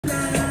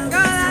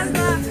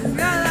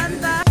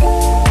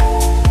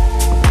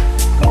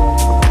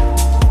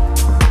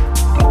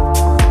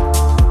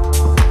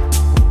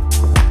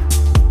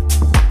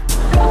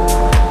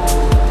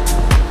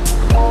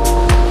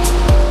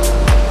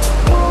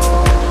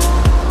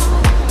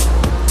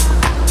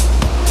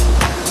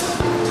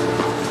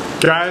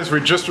Guys, we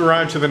just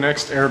arrived to the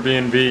next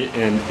Airbnb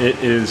and it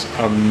is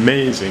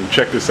amazing.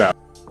 Check this out.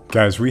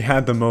 Guys, we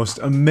had the most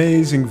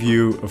amazing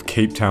view of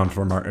Cape Town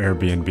from our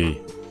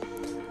Airbnb.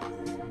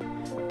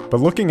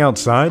 But looking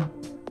outside,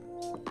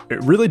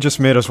 it really just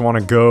made us want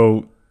to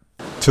go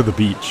to the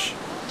beach.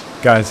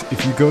 Guys,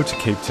 if you go to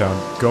Cape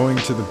Town, going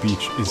to the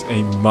beach is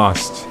a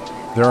must.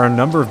 There are a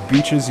number of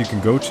beaches you can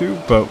go to,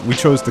 but we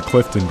chose the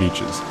Clifton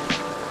beaches.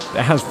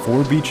 It has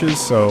 4 beaches,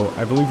 so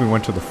I believe we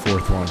went to the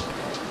 4th one.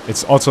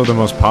 It's also the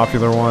most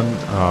popular one,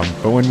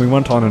 but when we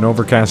went on an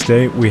overcast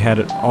day, we had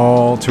it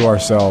all to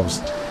ourselves.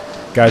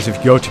 Guys, if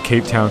you go to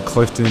Cape Town,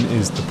 Clifton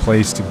is the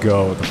place to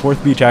go. The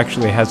 4th beach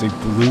actually has a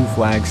blue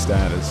flag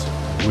status,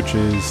 which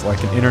is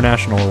like an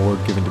international award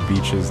given to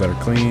beaches that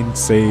are clean,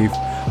 safe,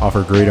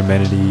 offer great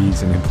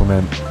amenities, and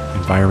implement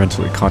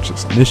environmentally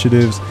conscious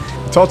initiatives.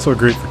 It's also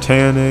great for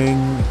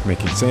tanning,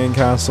 making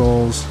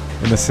sandcastles,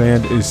 and the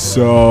sand is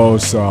so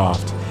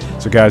soft.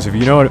 So guys, if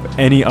you know of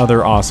any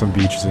other awesome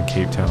beaches in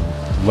Cape Town,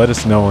 let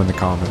us know in the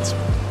comments.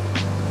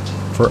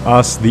 For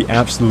us, the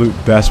absolute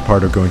best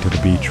part of going to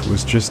the beach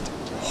was just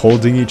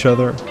holding each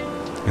other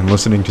and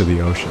listening to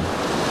the ocean.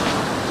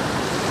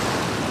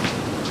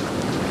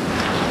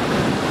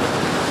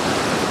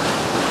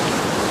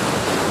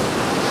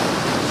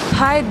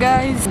 Hi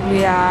guys,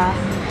 we are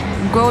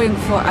going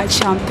for a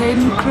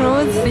champagne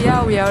cruise.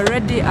 Yeah, we are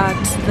already at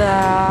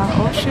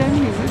the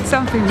ocean, is it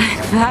something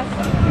like that?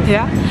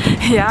 Yeah,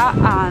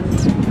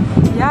 and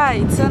yeah,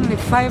 it's only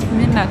 5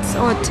 minutes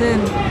or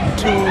 10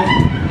 to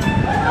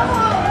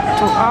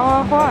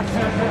our what?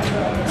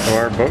 So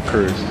our boat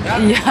cruise.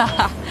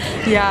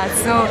 Yeah,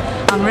 so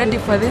I'm ready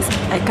for this.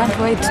 I can't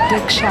wait to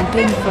take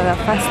champagne for the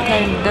first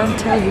time. Don't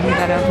tell him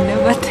that I've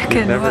never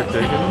taken one.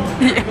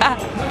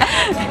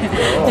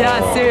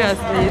 Yeah,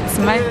 seriously, it's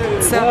my,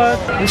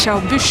 so we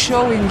shall be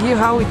showing you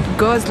how it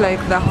goes, like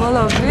the whole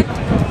of it.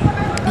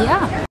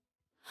 Yeah.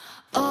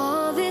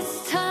 All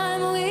this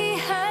time we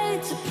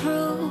had to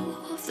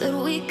prove that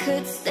we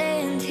could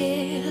stand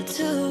here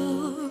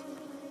too.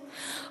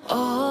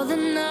 All the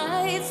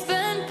nights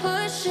spent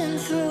pushing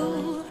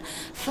through.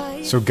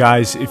 So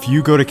guys, if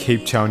you go to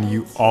Cape Town,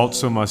 you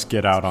also must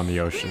get out on the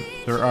ocean.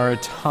 There are a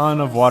ton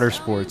of water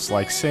sports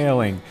like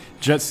sailing,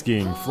 jet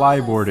skiing,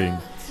 flyboarding,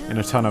 and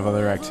a ton of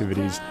other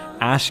activities.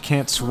 Ash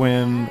can't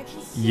swim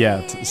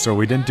yet, so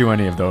we didn't do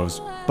any of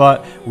those.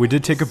 But we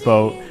did take a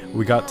boat.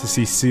 We got to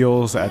see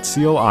seals at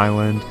Seal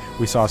Island.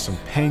 We saw some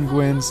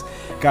penguins.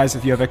 Guys,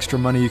 if you have extra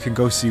money, you can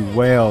go see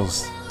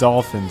whales,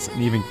 dolphins,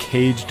 and even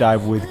cage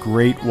dive with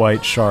great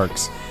white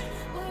sharks.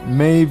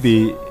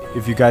 Maybe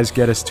if you guys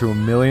get us to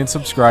 1 million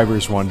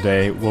subscribers one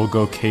day, we'll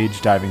go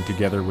cage diving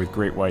together with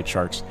great white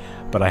sharks.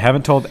 But I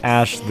haven't told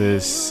Ash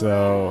this,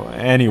 so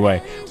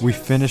anyway, we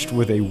finished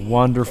with a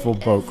wonderful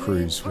boat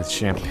cruise with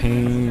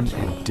champagne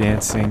and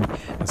dancing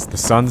as the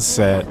sun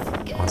set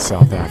on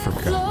South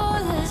Africa.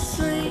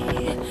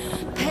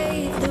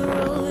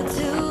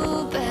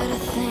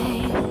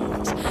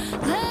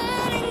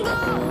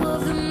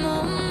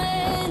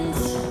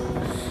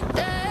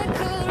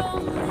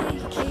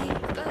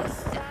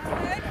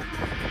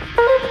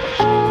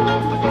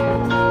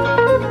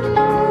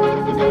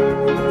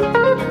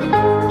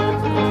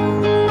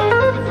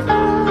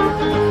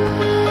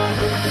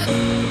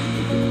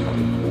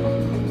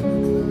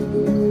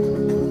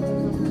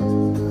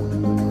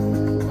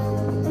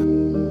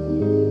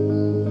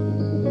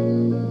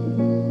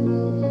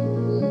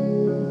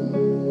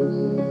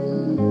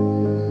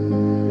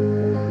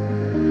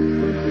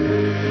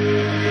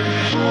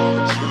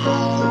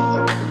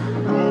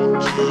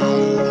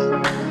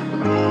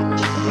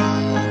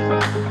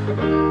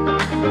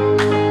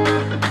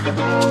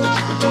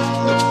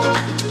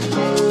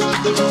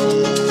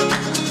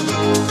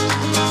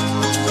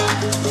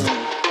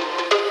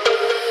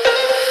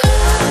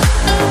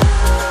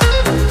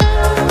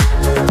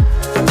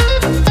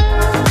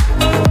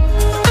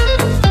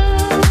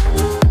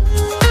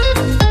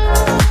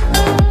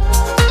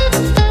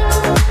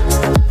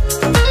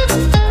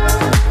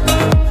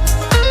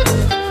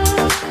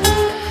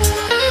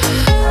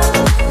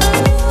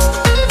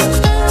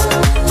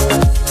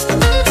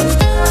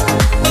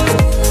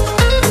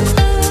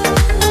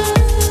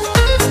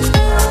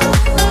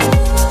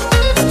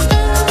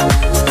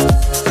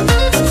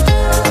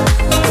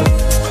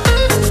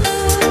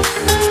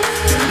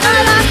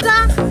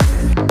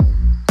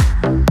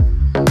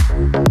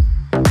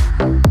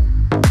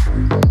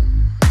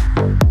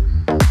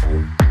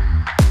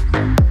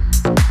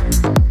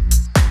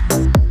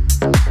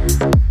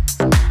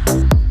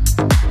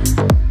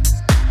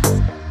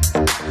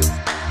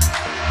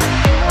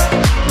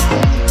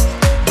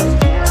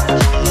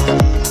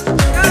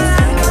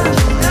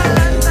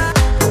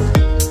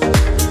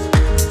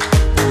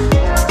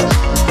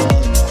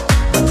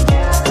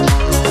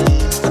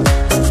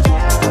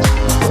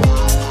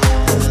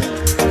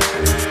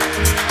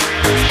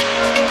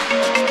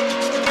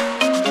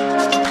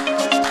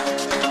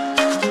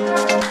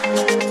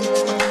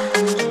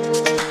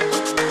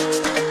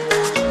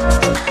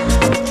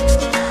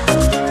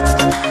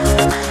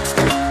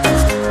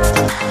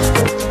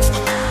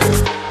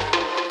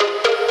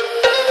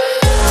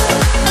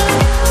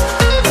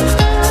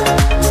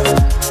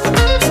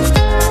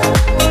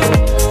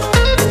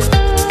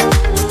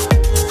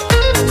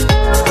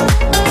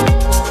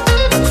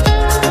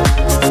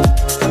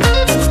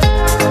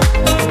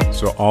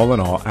 all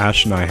in all,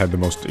 Ash and I had the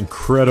most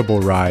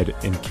incredible ride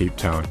in Cape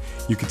Town.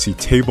 You could see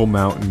Table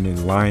Mountain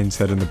and Lion's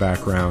Head in the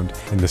background,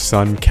 and the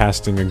sun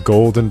casting a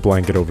golden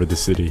blanket over the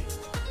city.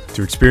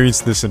 To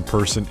experience this in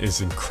person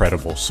is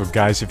incredible, so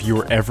guys, if you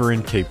are ever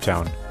in Cape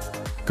Town,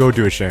 go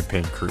do a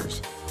champagne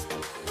cruise.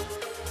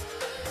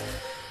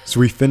 So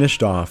we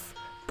finished off,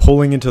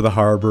 pulling into the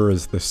harbor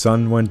as the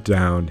sun went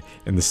down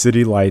and the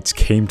city lights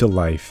came to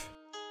life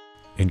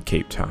in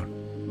Cape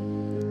Town.